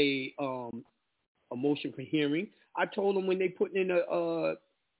a motion for hearing. I told them when they put in a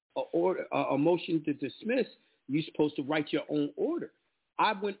motion to dismiss, you're supposed to write your own order.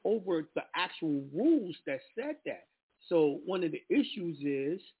 I went over the actual rules that said that. So one of the issues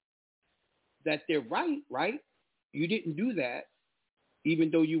is that they're right? You didn't do that, even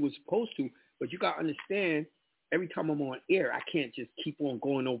though you were supposed to. But you got to understand, every time I'm on air, I can't just keep on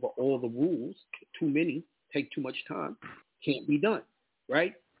going over all the rules. Too many, take too much time. Can't be done,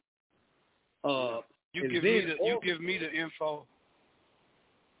 right? You give me the info.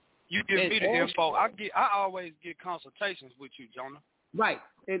 You give me the info. I always get consultations with you, Jonah. Right.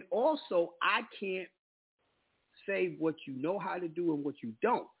 And also, I can't say what you know how to do and what you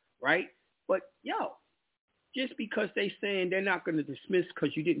don't, right? But, just because they saying they're not going to dismiss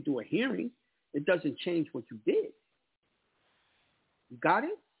because you didn't do a hearing, it doesn't change what you did. You got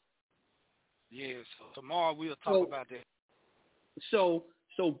it? Yeah, so tomorrow we'll talk about that. So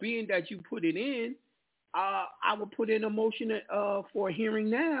being that you put it in, I will put in a motion for a hearing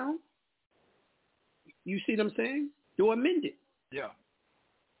now. You see what I'm saying? To amend it. Yeah.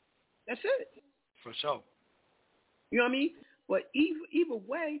 That's it. For sure. You know what I mean? But either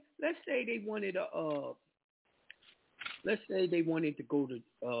way, let's say they wanted to go to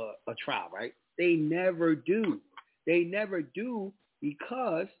a trial, right? They never do. They never do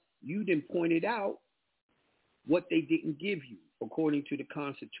because you didn't point it out what they didn't give you, according to the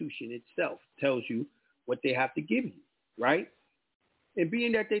Constitution itself. Tells you what they have to give you, right? And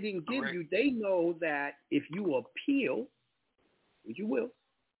being that they didn't give you, they know that if you appeal, which you will,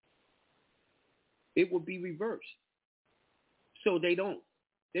 it will be reversed. So they don't.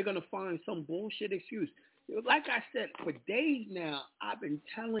 They're going to find some bullshit excuse. Like I said, for days now, I've been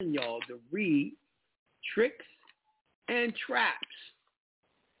telling y'all to read Tricks and Traps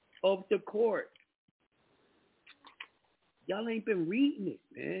of the Court. Y'all ain't been reading it,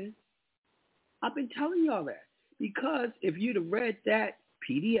 man. I've been telling y'all that. Because if you'd have read that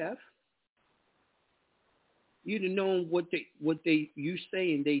PDF, you'd have known what you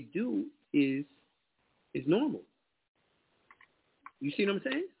saying they do is normal. You see what I'm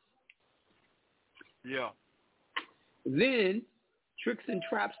saying? Yeah. Then Tricks and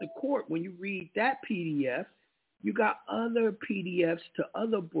Traps of Court, when you read that PDF, you got other PDFs to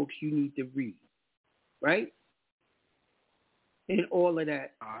other books you need to read, right? And all of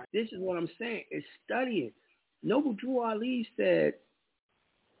that. Right. This is what I'm saying. It's studying. Noble Drew Ali said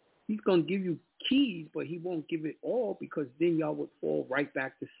he's going to give you keys, but he won't give it all because then y'all would fall right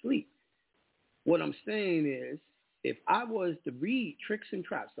back to sleep. What I'm saying is, if I was to read Tricks and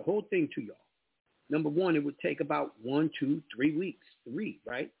Traps, the whole thing to y'all, number one, it would take about 1, 2, 3 weeks to read,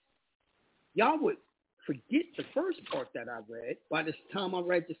 right? Y'all would forget the first part that I read by the time I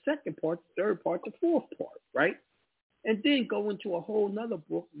read the second part, the third part, the fourth part, right? And then go into a whole nother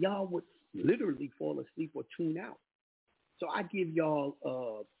book, y'all would literally fall asleep or tune out. So I give y'all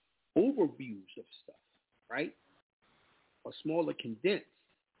overviews of stuff, right? A smaller condensed,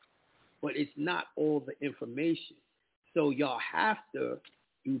 but it's not all the information. So y'all have to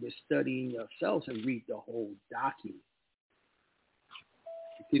do the studying yourselves and read the whole document.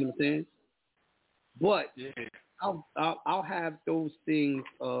 You see what I'm saying? But I'll have those things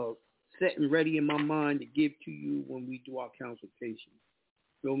set and ready in my mind to give to you when we do our consultation.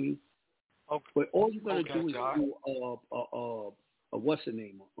 Feel me? Okay. But all you're gonna do is do what's the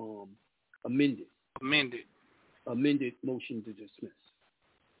name? Amended motion to dismiss.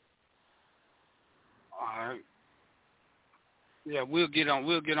 All right. Yeah, we'll get on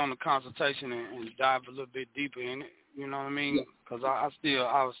the consultation and dive a little bit deeper in it. You know what I mean? Because I still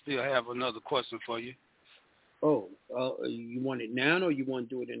have another question for you. Oh, you want it now, or you want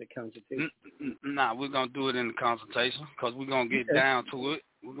to do it in the consultation? Nah, we're gonna do it in the consultation because we're gonna get down to it.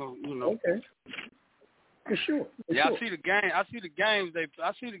 We're gonna, you know. Okay. For sure. I see the game. I see the games they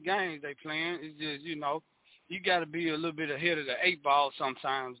playing. It's just, you know, you got to be a little bit ahead of the 8 ball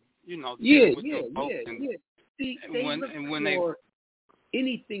sometimes. You know. Yeah. See, when they look for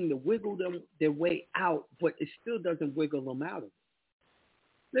anything to wiggle them their way out, but it still doesn't wiggle them out of it.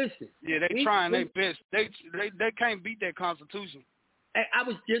 Listen. Yeah, they trying their best. They can't beat that Constitution. I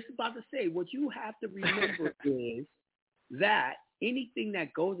was just about to say, what you have to remember is that anything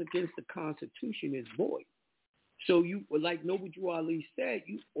that goes against the Constitution is void. So you, like Noble Drew Ali said,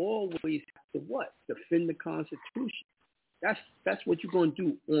 you always have to what? Defend the Constitution. That's what you're going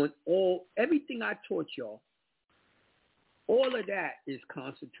to do on everything I taught y'all. All of that is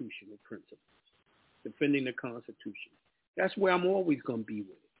constitutional principles. Defending the Constitution. That's where I'm always going to be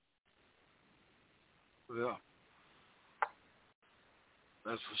with it. Yeah.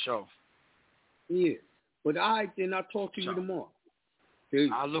 That's for sure. Yeah. But all right, then I'll talk to you tomorrow.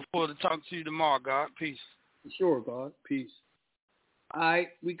 Peace. I look forward to talking to you tomorrow, God. Peace. Sure, God. Peace. All right,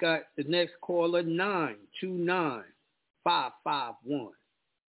 we got the next caller, 929-551.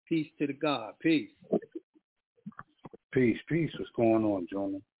 Peace to the God. Peace. Peace. What's going on,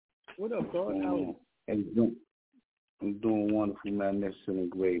 Jonah? What up, God? How are you? I'm doing wonderful, magnificent, and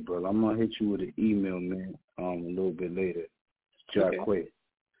great, brother. I'm going to hit you with an email, man, a little bit later. Jack Quay.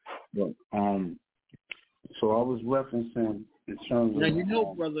 But, so I was referencing in terms now, of you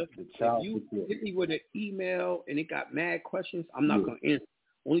know, brother, the child if you support. hit me with an email and it got mad questions, I'm not going to answer.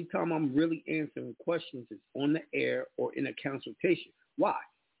 Only time I'm really answering questions is on the air or in a consultation. Why?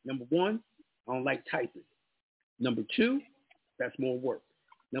 Number one, I don't like typing. Number two, that's more work.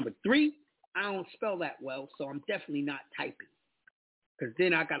 Number three, I don't spell that well, so I'm definitely not typing. Because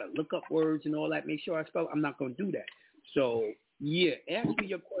then I got to look up words and all that, make sure I spell. I'm not going to do that. So, yeah, ask me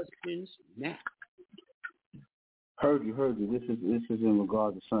your questions now. Heard you. This is in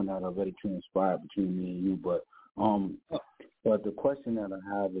regard to something that already transpired between me and you, but the question that I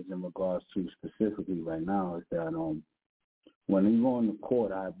have is in regards to specifically right now is that when you go into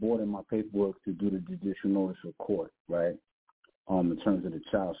court, I brought in my paperwork to do the judicial notice of court, right? In terms of the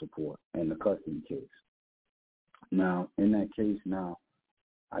child support and the custody case. Now, in that case,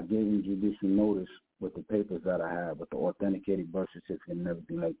 I gave him judicial notice with the papers that I have, with the authenticated birth certificate and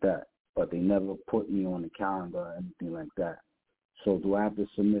everything like that. But they never put me on the calendar or anything like that. So do I have to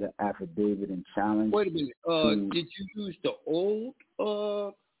submit an affidavit and challenge? Wait a minute. Did you use the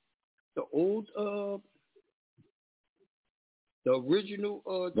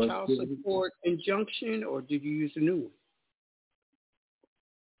original child support injunction, or did you use the new one?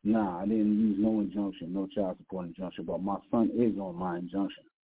 Nah, I didn't use no injunction, no child support injunction, but my son is on my injunction.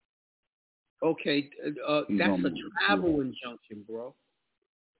 Okay, that's a travel injunction, bro.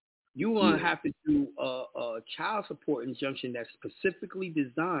 You want to have to do a child support injunction that's specifically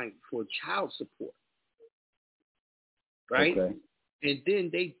designed for child support, right? Okay. And then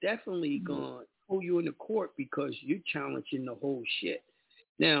they definitely gonna pull you into court because you're challenging the whole shit.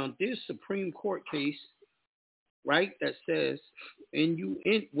 Now, this Supreme Court case right, that says, when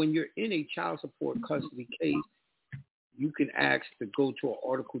you're in a child support custody case, you can ask to go to an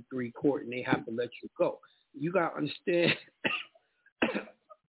Article 3 court, and they have to let you go. You got to understand,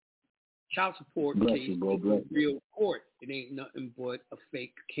 child support case is a real court. It ain't nothing but a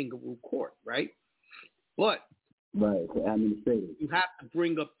fake kangaroo court, right? But you have to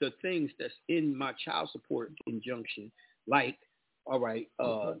bring up the things that's in my child support injunction, like, all right,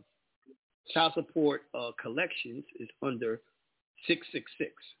 child support collections is under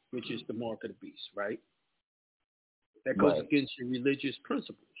 666, which is the mark of the beast, right? That goes against your religious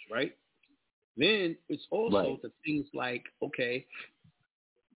principles, right? Then it's also the things like, okay,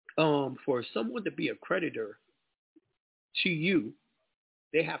 for someone to be a creditor to you,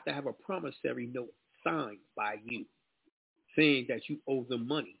 they have to have a promissory note signed by you saying that you owe them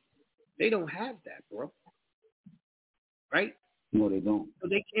money. They don't have that, bro. Right? No, they don't. So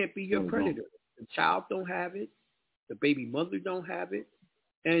they can't be your creditor. The child don't have it. The baby mother don't have it.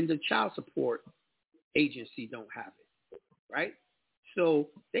 And the child support agency don't have it. Right? So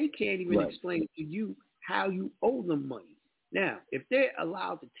they can't even explain to you how you owe them money. Now, if they're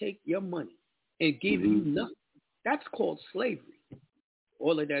allowed to take your money and give you nothing, that's called slavery.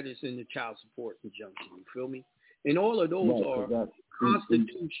 All of that is in the child support injunction. You feel me? And all of those are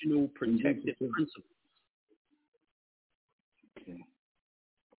constitutional protected principles. Okay.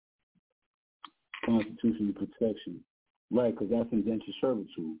 Constitutional protection. Right, because that's indentured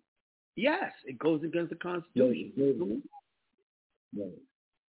servitude. Yes, it goes against the Constitution. Right.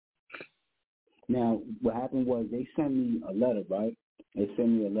 Now, what happened was they sent me a letter, right? They sent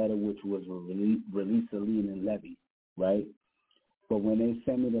me a letter which was a release of lien and levy, right? But when they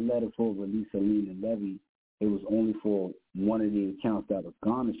sent me the letter for release of lien and levy, it was only for one of the accounts that was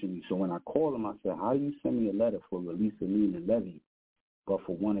garnishing me. So when I called them, I said, how do you send me a letter for release of lien and levy, but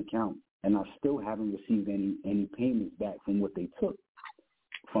for one account? And I still haven't received any payments back from what they took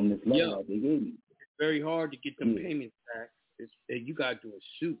from this letter that they gave me. It's very hard to get them payments back. You got to do a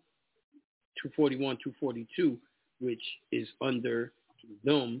suit, 241, 242, which is under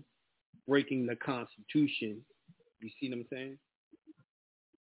them breaking the Constitution. You see what I'm saying?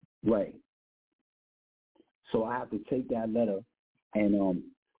 Right. So I have to take that letter and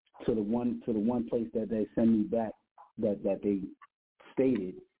to the one place that they send me back that they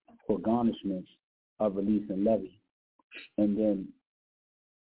stated for garnishments of release and levy. And then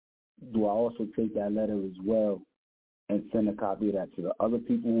do I also take that letter as well and send a copy of that to the other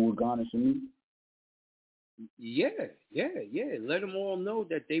people who were garnishing me? Yeah. Let them all know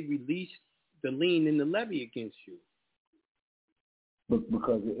that they released the lien and the levy against you. But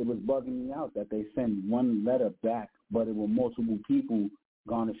because it was bugging me out that they sent one letter back, but it were multiple people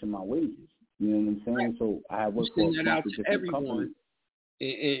garnishing my wages. You know what I'm saying? Right. So I worked for that out to everyone.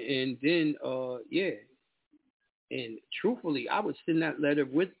 And then, And truthfully, I would send that letter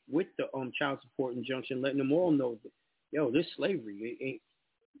with the child support injunction, letting them all know that, this slavery.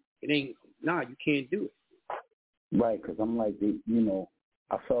 It ain't. Nah, you can't do it. Right, because I'm like,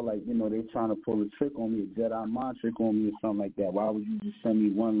 I felt like, they're trying to pull a trick on me, a Jedi mind trick on me or something like that. Why would you just send me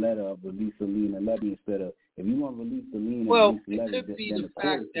one letter of release of lien and levy instead of, if you want to release the lien and release the levy, then the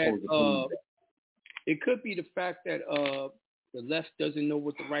court is supposed to believe that. It could be the fact that the left doesn't know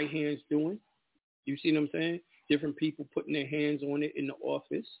what the right hand's doing. You see what I'm saying? Different people putting their hands on it in the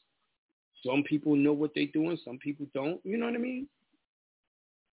office. Some people know what they're doing. Some people don't. You know what I mean?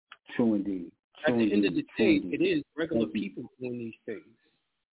 True indeed. At the end of the day, it is regular people doing these things.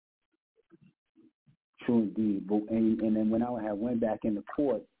 True indeed. But, and then when I had went back in the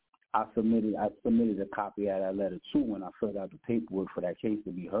court, I submitted a copy of that letter too when I filled out the paperwork for that case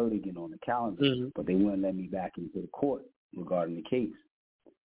to be heard again on the calendar. Mm-hmm. But they wouldn't let me back into the court regarding the case.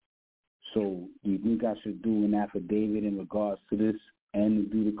 So do you think I should do an affidavit in regards to this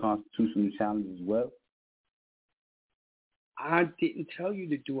and do the constitutional challenge as well? I didn't tell you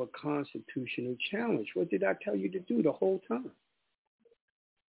to do a constitutional challenge. What did I tell you to do the whole time?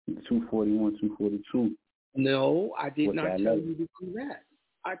 241, 242. No, I did not tell you to do that.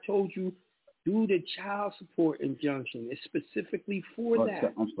 I told you do the child support injunction. It's specifically for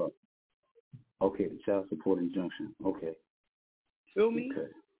that. I'm sorry. Okay, the child support injunction. Okay. Feel me?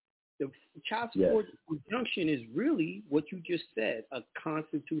 Okay. The child support injunction is really what you just said, a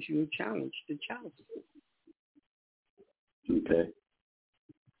constitutional challenge to child support. Okay.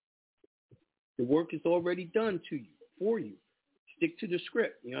 The work is already done to you, for you. Stick to the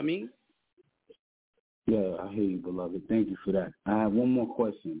script. You know what I mean? Yeah, I hear you, beloved. Thank you for that. I have one more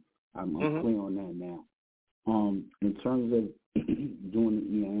question. I'm clear on that now. In terms of doing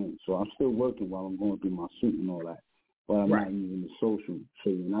the EIN, so I'm still working while I'm going through my suit and all that, but I'm not using the social. So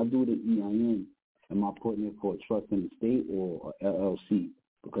when I do the EIN, am I putting it for a trust in the state or a LLC?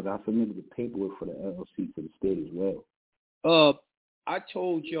 Because I submitted the paperwork for the LLC to the state as well. I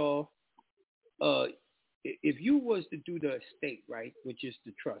told y'all, if you was to do the estate, right, which is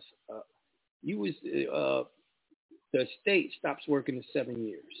the trust, the estate stops working in 7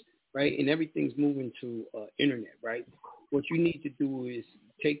 years, right, and everything's moving to internet, right. What you need to do is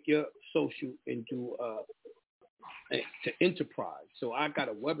take your social and do to enterprise. So I got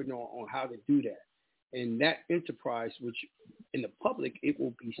a webinar on how to do that. And that enterprise, which in the public, it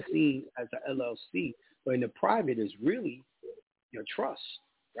will be seen as a LLC, but in the private is really your trust,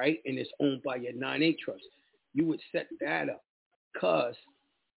 right? And it's owned by your 9(8) trust. You would set that up because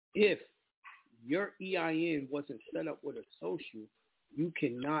if your EIN wasn't set up with a social, you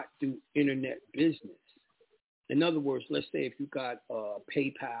cannot do internet business. In other words, let's say if you got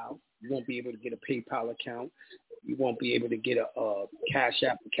PayPal, you won't be able to get a PayPal account. You won't be able to get a Cash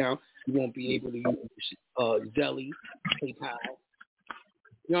App account. You won't be able to use Zelle, PayPal.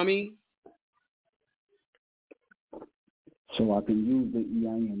 You know what I mean? So I can use the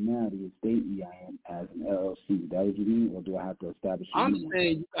EIN now, the estate EIN, as an LLC. Is that what you mean, or do I have to establish a I'm new one?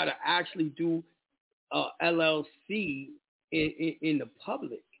 saying you got to actually do LLC in the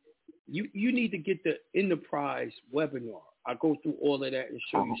public. You need to get the enterprise webinar. I go through all of that and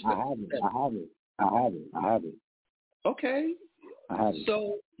show you stuff. I have it. Okay. I have it.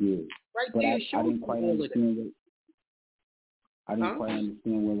 So yeah. right but there I shows didn't quite all of understand that. I didn't quite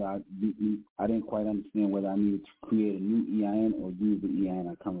understand whether I needed to create a new EIN or use the EIN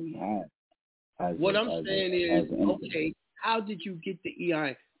I currently have. What I'm saying is, okay, how did you get the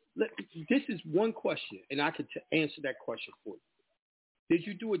EIN? This is one question, and I could answer that question for you. Did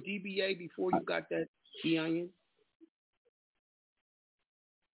you do a DBA before you got that EIN?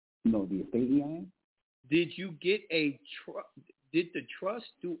 No, the estate EIN? Did you get did the trust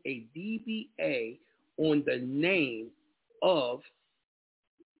do a DBA on the name of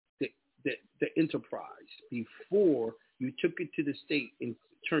the enterprise before you took it to the state and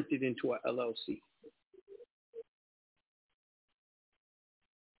turned it into a LLC?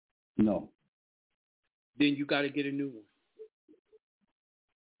 No. Then you got to get a new one.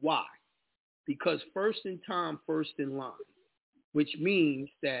 Why? Because first in time, first in line, which means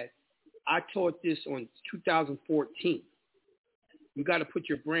that I taught this on 2014. You got to put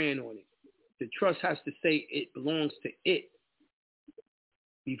your brand on it. The trust has to say it belongs to it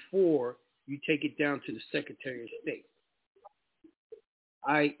before you take it down to the Secretary of State.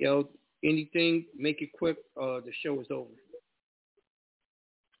 All right, anything? Make it quick. The show is over.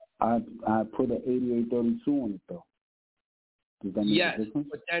 I put an 8832 on it, though. Does that make a difference?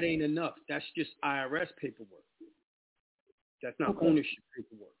 But that ain't enough. That's just IRS paperwork. That's not ownership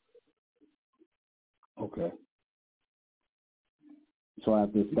paperwork. Okay. So I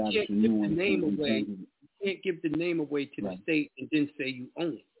have to establish a new one. You can't give the name away to the state and then say you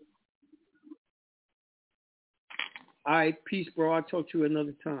own it. All right, peace, bro. I'll talk to you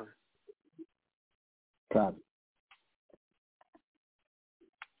another time. Copy.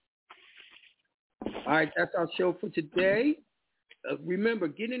 All right, that's our show for today. Remember,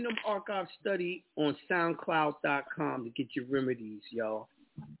 get in them archive study on SoundCloud.com to get your remedies, y'all.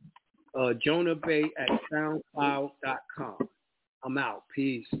 Jonah Bay at SoundCloud.com. I'm out.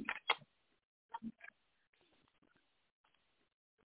 Peace.